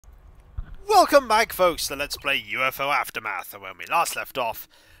Welcome back, folks, to Let's Play UFO Aftermath, and when we last left off,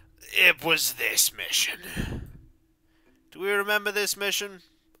 it was this mission. Do we remember this mission?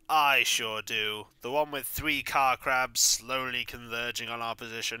 I sure do. The one with 3 car crabs slowly converging on our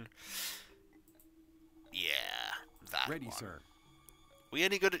position. Yeah, that Ready, one. sir. We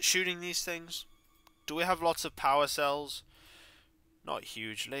any good at shooting these things? Do we have lots of power cells? Not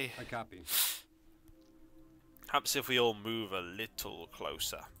hugely. I copy. Perhaps if we all move a little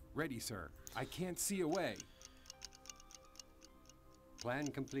closer. Ready, sir. I can't see a way. Plan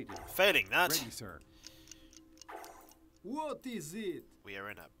completed. Failing that, Ready, sir. What is it? we are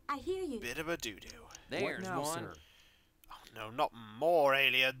in I hear you. a bit of a doo-doo. What There's now, one. sir? Oh no, not more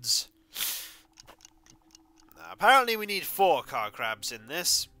aliens. Apparently we need 4 car crabs in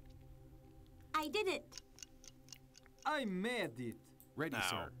this. I did it. I made it. Ready, Now,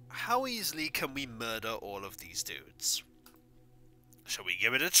 sir. how easily can we murder all of these dudes? Shall we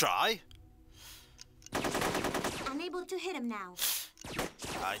give it a try? Unable to hit him now.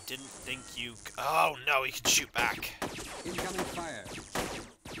 I didn't think you... Oh no, he can shoot back. Incoming fire.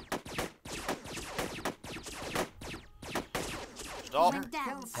 Stop. Went down.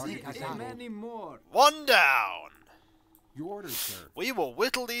 Can't see Target disabled. him anymore. 1 down. Your orders, sir. We will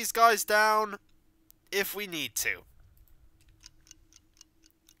whittle these guys down if we need to.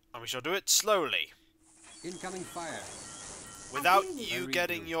 And we shall do it slowly, Incoming fire. without hear you. you I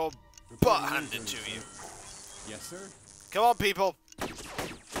getting read your Reporting butt handed influence, to you. sir. Yes, sir. Come on, people.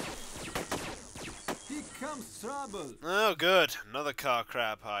 Here comes trouble. Oh, good. Another car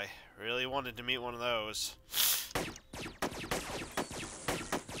crab. I really wanted to meet one of those.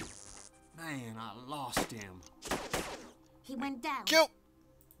 Man, I lost him. He went down. Kill.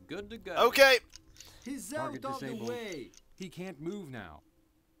 Good to go. Okay. He's Target out of the disabled. way. He can't move now.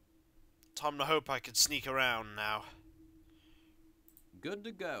 Time to hope I can sneak around now. Good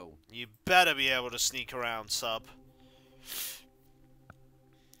to go. You better be able to sneak around, sub.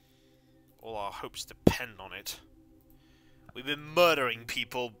 All our hopes depend on it. We've been murdering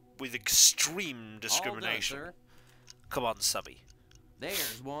people with extreme discrimination. All done, Come on, subby. sir.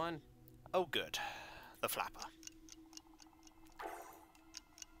 There's one. Oh, good. The flapper.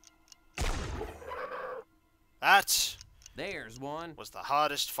 That There's one. was the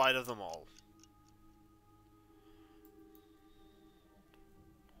hardest fight of them all.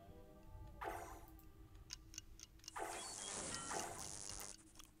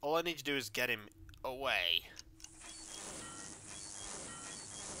 All I need to do is get him away.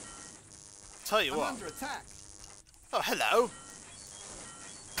 Tell you I'm what. under attack. Oh, hello.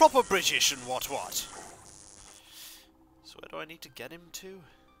 Proper British and what. So where do I need to get him to?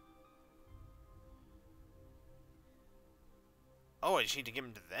 Oh, I just need to get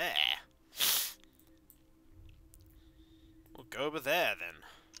him to there. We'll go over there, then.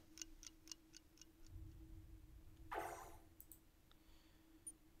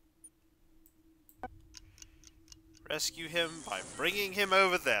 Rescue him by bringing him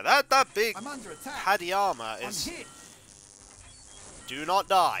over there. That big I'm under attack. paddy armor I'm is... hit. Do not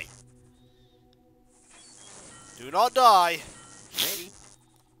die. Do not die. Ready.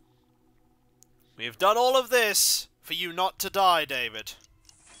 We have done all of this for you not to die, David.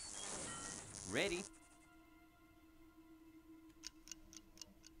 Ready.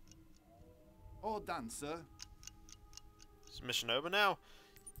 All done, sir. Is mission over now?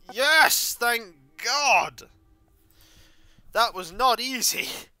 Yes! Thank God! That was not easy.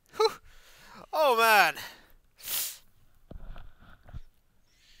 Whew. Oh, man.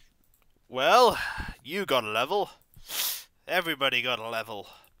 Well, you got a level. Everybody got a level.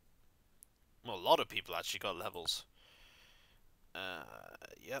 Well, a lot of people actually got levels.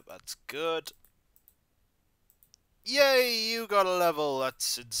 Yep, that's good. Yay, you got a level.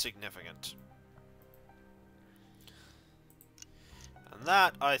 That's insignificant. And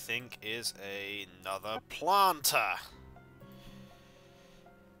that, I think, is another planter.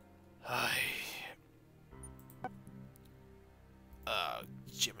 Oh,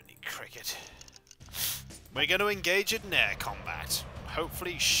 Jiminy Cricket. We're going to engage it in air combat.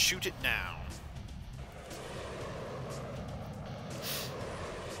 Hopefully shoot it down.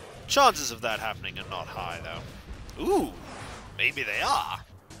 Chances of that happening are not high, though. Ooh, maybe they are.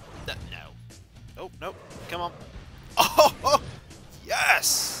 No. Oh, no. Come on. Oh,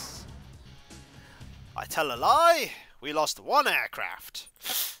 yes! I tell a lie. We lost 1 aircraft.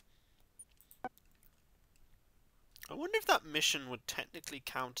 I wonder if that mission would technically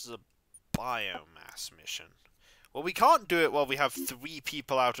count as a biomass mission. Well, we can't do it while we have 3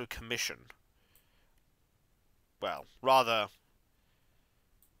 people out of commission. Well, rather...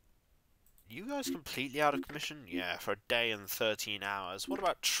 You guys completely out of commission? Yeah, for a day and 13 hours. What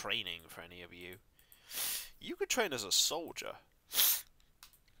about training for any of you? You could train as a soldier.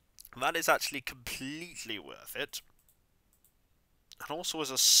 That is actually completely worth it. And also as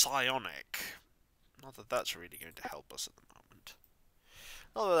a psionic. Not that that's really going to help us at the moment.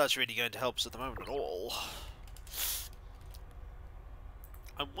 Not that that's really going to help us at the moment at all.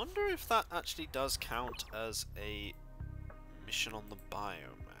 I wonder if that actually does count as a mission on the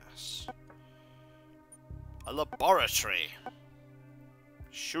biomass. A laboratory.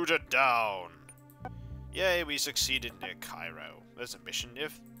 Shoot it down. Yay, we succeeded near Cairo. There's a mission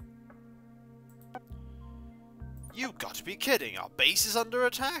if... You got to be kidding. Our base is under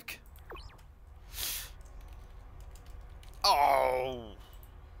attack? Oh!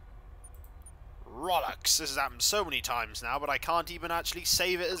 Rollocks. This has happened so many times now, but I can't even actually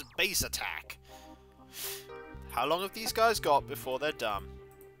save it as base attack. How long have these guys got before they're done?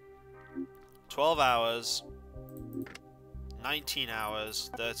 12 hours. 19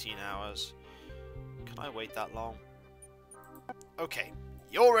 hours. 13 hours. Can I wait that long? Okay.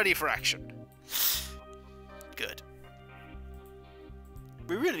 You're ready for action. Good.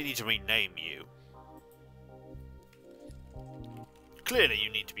 We really need to rename you. Clearly you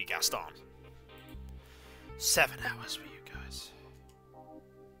need to be Gaston. 7 hours for you guys.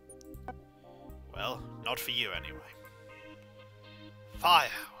 Well, not for you anyway. 5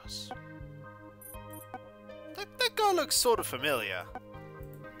 hours. That guy looks sort of familiar.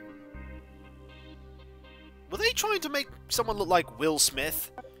 Were they trying to make someone look like Will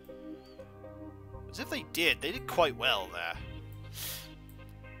Smith? As if they did quite well there.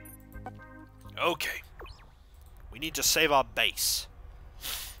 Okay. We need to save our base.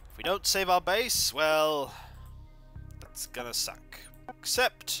 If we don't save our base, well... that's gonna suck.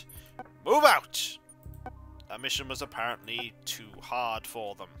 Except... move out! That mission was apparently too hard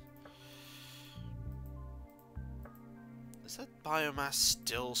for them. Is that biomass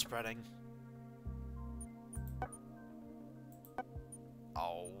still spreading?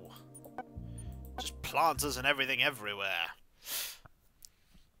 Oh. Just planters and everything everywhere.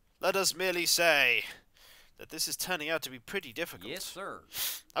 Let us merely say that this is turning out to be pretty difficult. Yes, sir.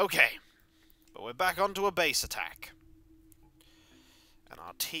 Okay, but we're back onto a base attack. And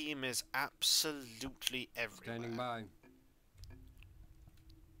our team is absolutely everywhere. Standing by.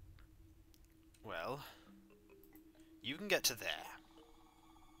 Well, you can get to there.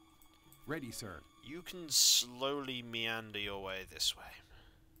 Ready, sir. You can slowly meander your way this way.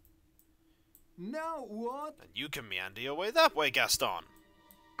 Now what? And you can meander your way that way, Gaston.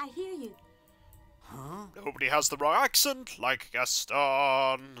 I hear you. Huh? Nobody has the wrong accent like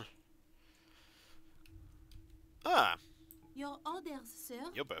Gaston. Ah, Your orders, sir.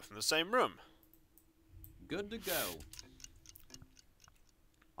 you're both in the same room. Good to go.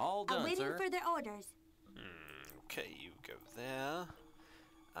 All done, Awaiting sir. further orders. Okay, you go there.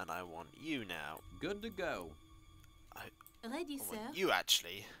 And I want you now. Good to go. Ready, I sir. want you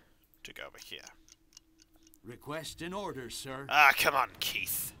actually to go over here. Request an order, sir. Ah, come on,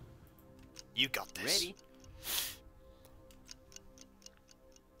 Keith. You got this. Ready.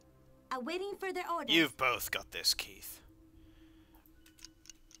 Awaiting further orders. You've both got this, Keith.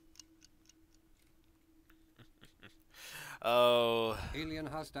 Oh. Alien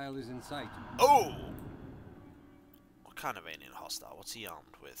hostile is in sight. Oh! What kind of alien hostile? What's he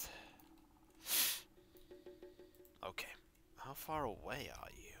armed with? Okay. How far away are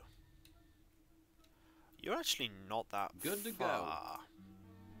you? You're actually not that Good to go. far.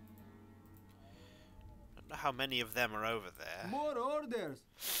 Don't know how many of them are over there. More orders.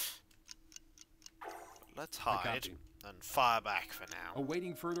 Let's I hide copy. and fire back for now.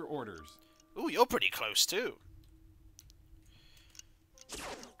 Awaiting further orders. Ooh, you're pretty close too.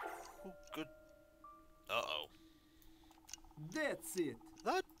 Oh, good. Uh-oh. That's it.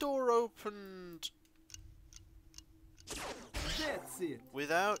 That door opened That's it.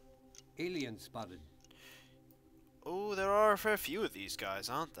 without... Alien spotted. Oh, there are a fair few of these guys,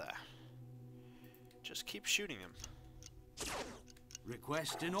 aren't there? Just keep shooting them.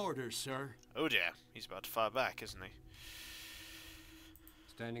 Request an order, sir. Oh dear, he's about to fire back, isn't he?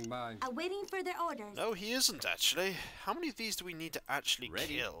 Standing by. Awaiting further orders. No, he isn't actually. How many of these do we need to actually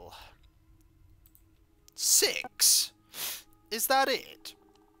Ready. kill? 6? Is that it?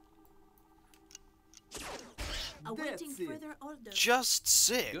 Awaiting That's it. further orders. Just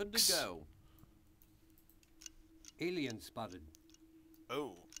 6? Good to go. Alien spotted.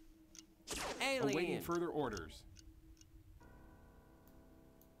 Oh. Awaiting Alien. further orders.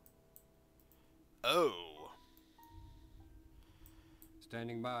 Oh.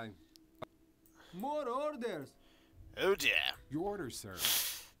 Standing by. More orders. Oh dear. Your orders, sir.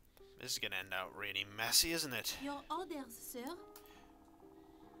 This is gonna end out really messy, isn't it? Your orders, sir.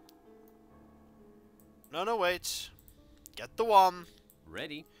 No, no, wait. Get the one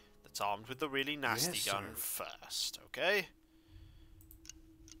Ready. that's armed with the really nasty Yes, gun sir. first, okay?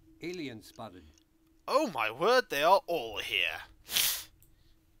 Alien spotted. Oh my word, they are all here.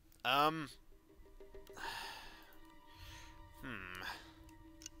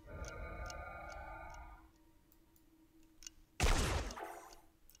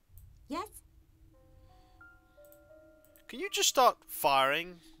 Yes? Can you just start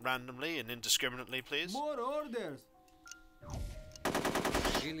firing randomly and indiscriminately, please? More orders.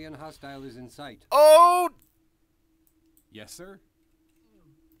 Alien hostile is in sight. Oh, Yes, sir.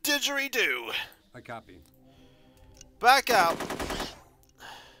 didgeridoo! I copy. Back out.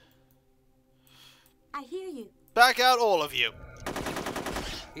 I hear you. Back out, all of you.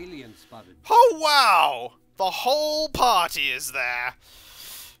 Alien spotted. Oh, wow! The whole party is there.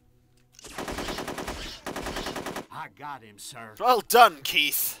 I got him, sir. Well done,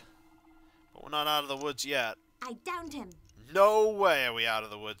 Keith. But we're not out of the woods yet. I downed him. No way are we out of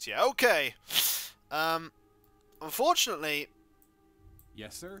the woods yet. Okay. Unfortunately,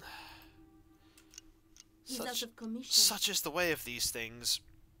 Yes, sir. He's out of commission. such is the way of these things.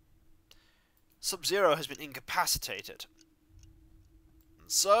 Sub-Zero has been incapacitated.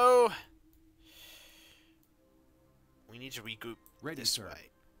 And so, we need to regroup Ready, this sir. way.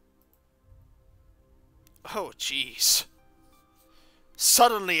 Oh, jeez.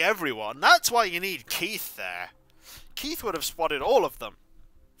 Suddenly everyone. That's why you need Keith there. Keith would have spotted all of them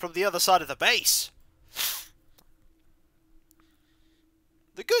from the other side of the base.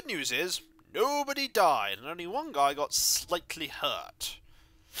 The good news is, nobody died, and only one guy got slightly hurt.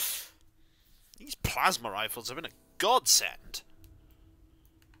 These plasma rifles have been a godsend.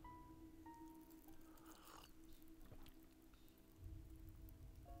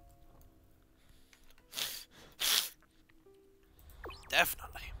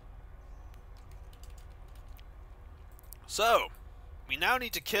 Definitely. So, we now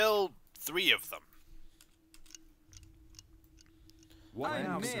need to kill 3 of them. What I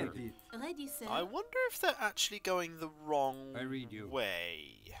now, made sir? it. Ready, sir. I wonder if they're actually going the wrong I read you.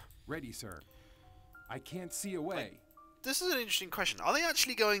 way. Ready, sir. I can't see a way. This is an interesting question. Are they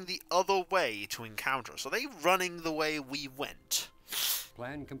actually going the other way to encounter us? Are they running the way we went?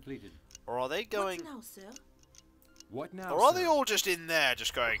 Plan completed. Or are they going... What now, sir? What now, Or are sir? they all just in there,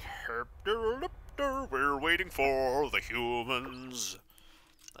 just going, "Herp-der-lip-der, we're waiting for the humans"?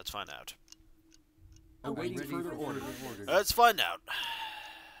 Let's find out. Awaiting Ready further for orders. orders. Let's find out.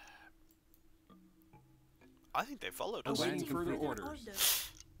 I think they followed us. Awaiting Awaiting further further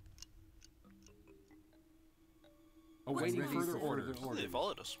orders. Awaiting Ready further for orders. They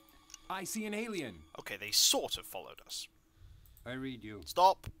followed us. I see an alien. Okay, they sort of followed us. I read you.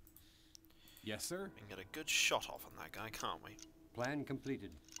 Stop. Yes, sir. We can get a good shot off on that guy, can't we? Plan completed.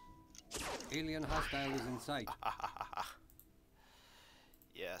 Alien hostile is in sight.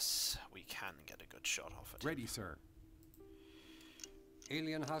 Yes, we can get a good shot off it. Ready, sir.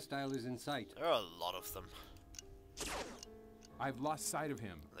 Alien hostile is in sight. There are a lot of them. I've lost sight of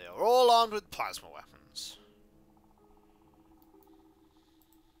him. They are all armed with plasma weapons.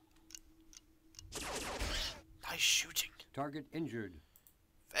 Nice shooting. Target injured.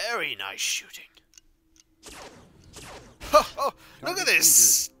 Very nice shooting. Oh, look at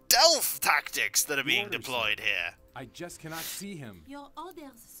this stealth tactics that are being Orders, deployed here. I just cannot see him. Your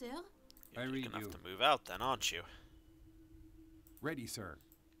orders, sir. I You're read gonna you. have to move out then, aren't you? Ready, sir.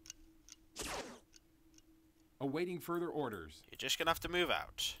 Awaiting further orders. You're just gonna have to move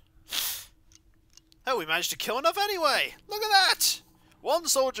out. Oh, we managed to kill enough anyway! Look at that! One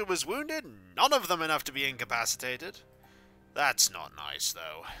soldier was wounded, none of them enough to be incapacitated. That's not nice,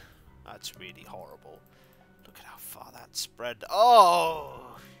 though. That's really horrible. Look at how far that spread.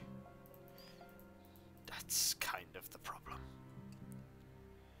 Oh! That's kind of the problem.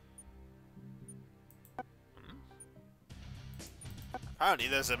 Apparently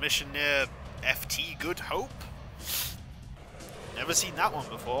there's a mission near FT Good Hope. Never seen that one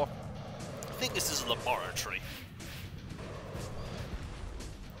before. I think this is a laboratory.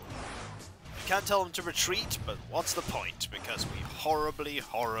 We can't tell them to retreat, but what's the point? Because we horribly,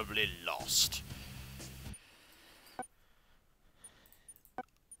 horribly lost.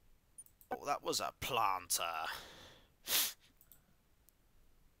 Oh, that was a planter.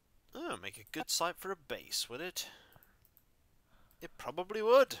 Oh, make a good site for a base, would it? It probably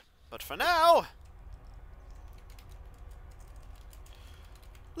would. But for now,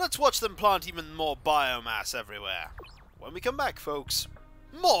 let's watch them plant even more biomass everywhere. When we come back, folks,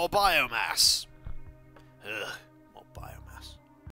 more biomass. Ugh.